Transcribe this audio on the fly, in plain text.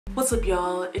What's up,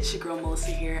 y'all? It's your girl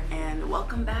Melissa here, and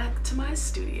welcome back to my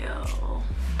studio.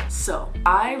 So,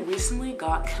 I recently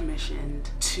got commissioned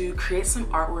to create some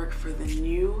artwork for the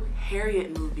new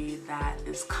Harriet movie that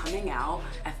is coming out.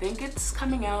 I think it's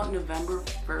coming out November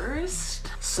 1st.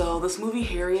 So this movie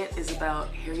Harriet is about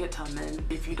Harriet Tubman.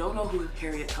 If you don't know who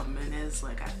Harriet Tubman is,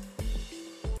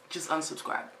 just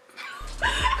unsubscribe.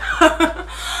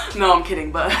 No, I'm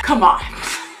kidding, but come on.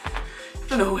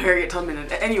 I don't know who Harriet Tubman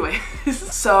is. Anyway,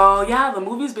 so yeah, the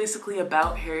movie is basically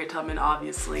about Harriet Tubman,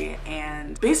 obviously,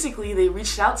 and basically they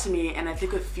reached out to me and I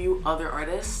think a few other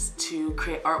artists to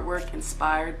create artwork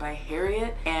inspired by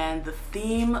Harriet, and the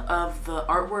theme of the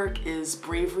artwork is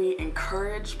bravery and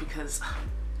courage because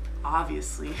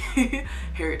obviously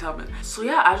Harriet Tubman. So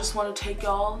yeah, I just want to take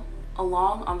y'all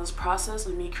along on this process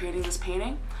of me creating this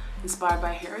painting inspired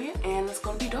by Harriet, and it's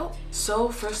gonna be dope. So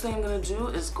first thing I'm gonna do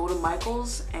is go to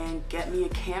Michael's and get me a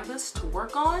canvas to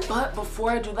work on. But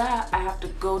before I do that, I have to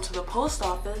go to the post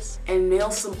office and mail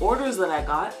some orders that I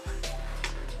got.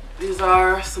 These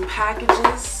are some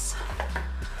packages.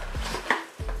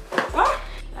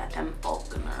 That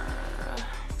M.Falconer.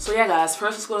 So yeah guys,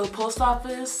 first let's go to the post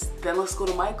office, then let's go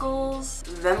to Michael's,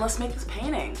 then let's make this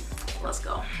painting. Let's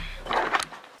go.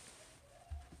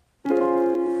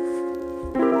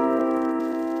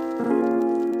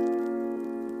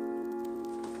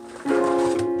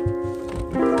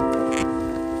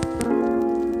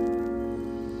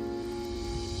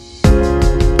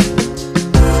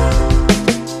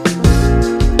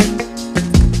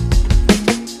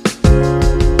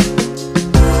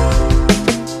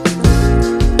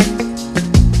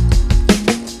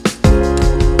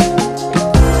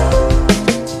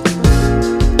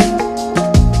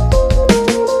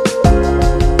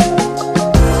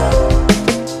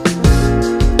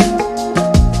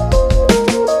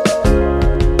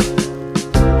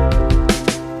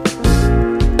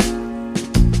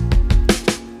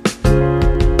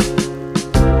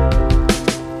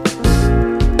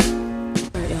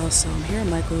 So I'm here at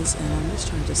Michael's and I'm just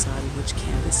trying to decide which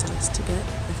canvas size to get.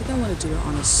 I think I want to do it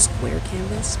on a square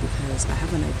canvas because I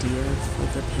have an idea for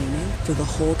the painting, for the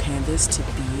whole canvas to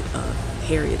be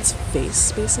Harriet's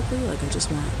face, basically. Like I just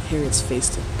want Harriet's face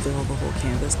to fill the whole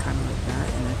canvas, kind of like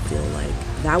that, and I feel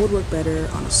like that would work better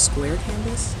on a square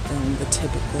canvas than the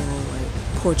typical like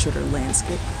portrait or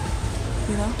landscape,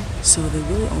 you know? So they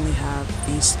really only have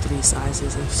these three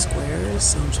sizes of squares,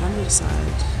 so I'm trying to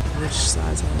decide which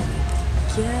size I want to get.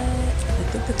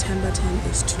 I think the 10 by 10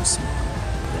 is too small.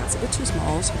 Yeah, it's a bit too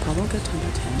small, so I probably won't get 10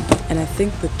 by 10. And I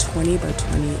think the 20 by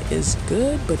 20 is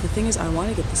good, but the thing is I want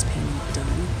to get this painting done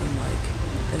in like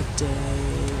a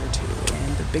day or two.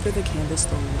 And the bigger the canvas,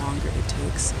 the longer it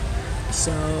takes.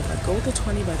 So if I go with the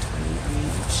 20 by 20, I'm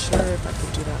not sure if I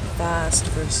could do that fast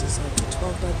versus like the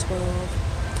 12 by 12.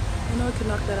 I know I could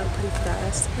knock that out pretty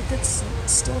fast. Like it's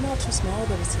still not too small,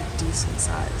 but it's a decent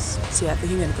size. So yeah, I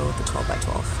think I'm gonna go with the 12 by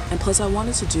 12. And plus I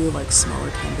wanted to do like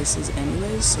smaller canvases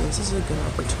anyways, so this is a good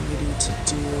opportunity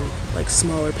to do like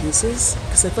smaller pieces.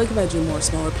 Because I feel like if I do more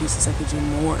smaller pieces, I could do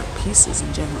more pieces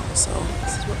in general. So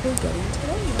this is what we're getting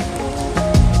today.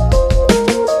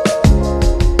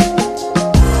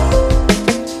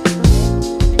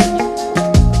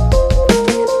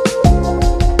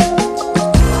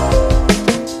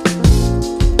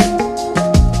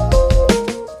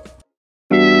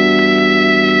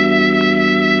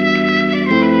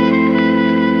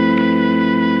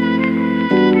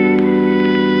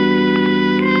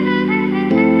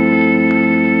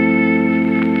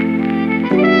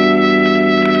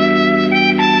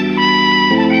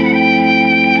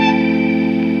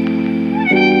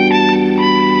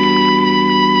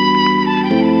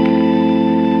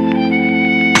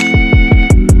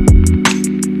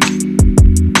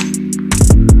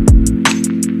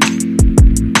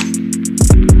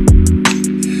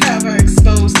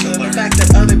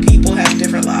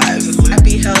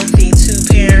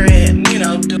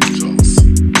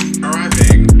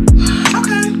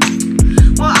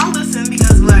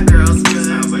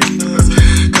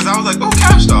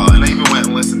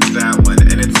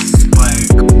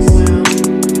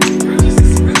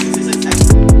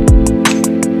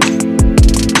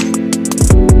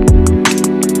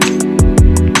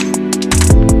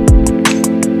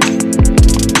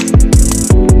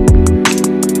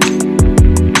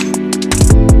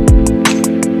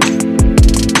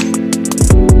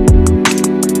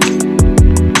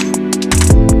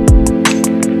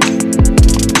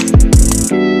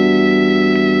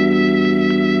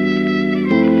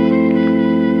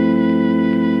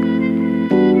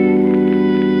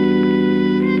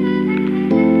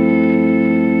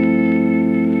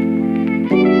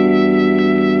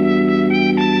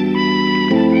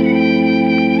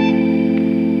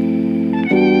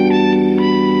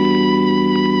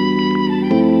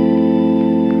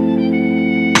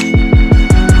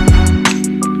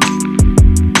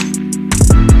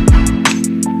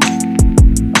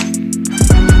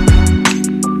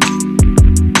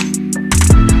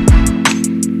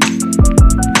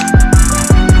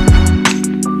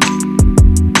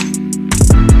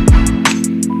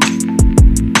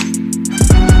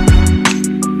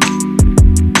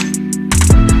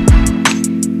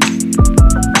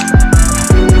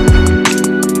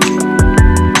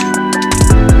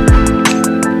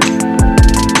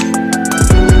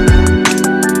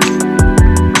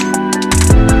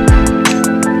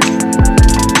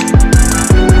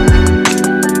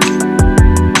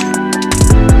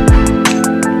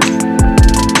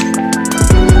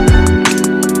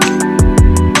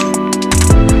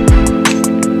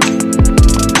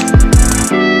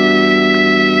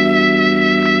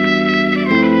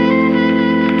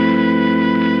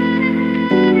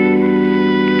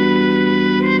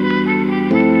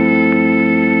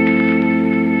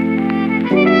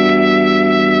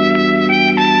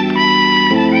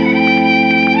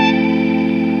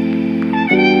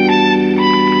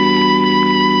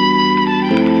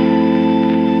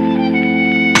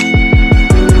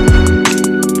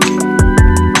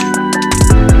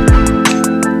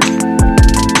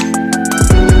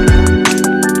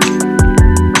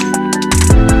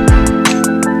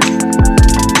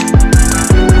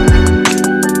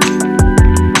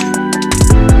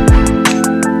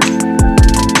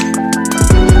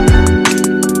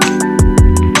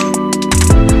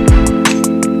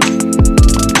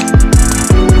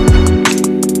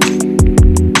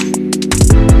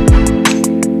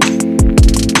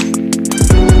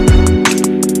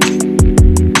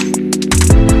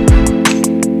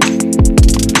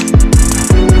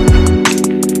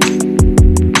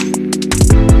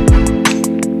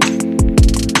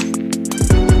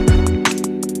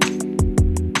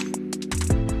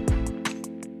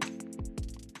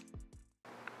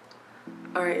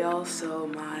 y'all, so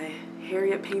my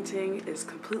Harriet painting is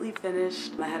completely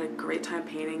finished. I had a great time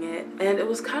painting it, and it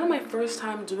was kind of my first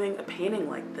time doing a painting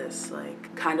like this,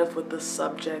 like kind of with the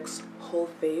subject's whole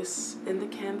face in the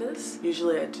canvas.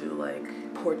 Usually I do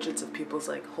like portraits of people's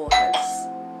like whole heads.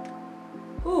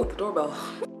 Ooh, the doorbell.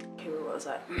 Okay, where was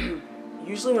I?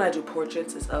 Usually when I do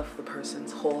portraits, it's of the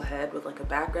person's whole head with like a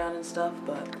background and stuff,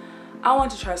 but I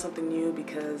wanted to try something new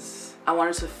because I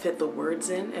wanted to fit the words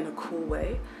in a cool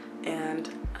way, and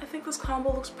I think this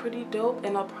combo looks pretty dope,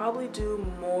 and I'll probably do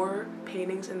more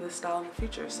paintings in this style in the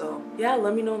future. So yeah,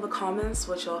 let me know in the comments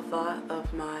what y'all thought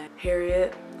of my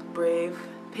Harriet Brave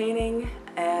painting,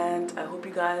 and I hope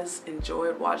you guys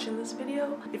enjoyed watching this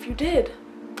video. If you did,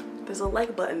 there's a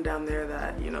like button down there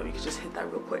that, you know, you can just hit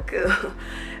that real quick.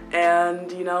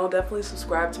 And, you know, definitely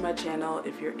subscribe to my channel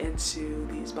if you're into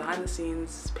these behind the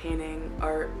scenes painting,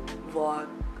 art, vlog,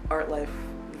 art life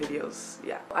videos.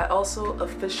 Yeah. I also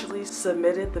officially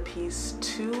submitted the piece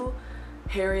to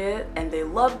Harriet, and they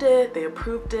loved it, they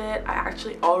approved it. I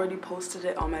actually already posted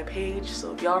it on my page,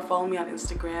 so if y'all are following me on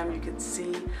Instagram, you can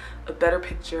see a better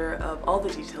picture of all the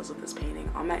details of this painting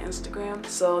on my Instagram.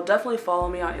 So definitely follow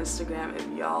me on Instagram if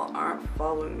y'all aren't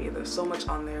following me. There's so much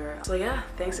on there. So yeah,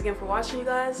 thanks again for watching, you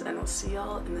guys, and I'll see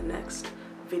y'all in the next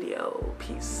video.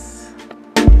 Peace.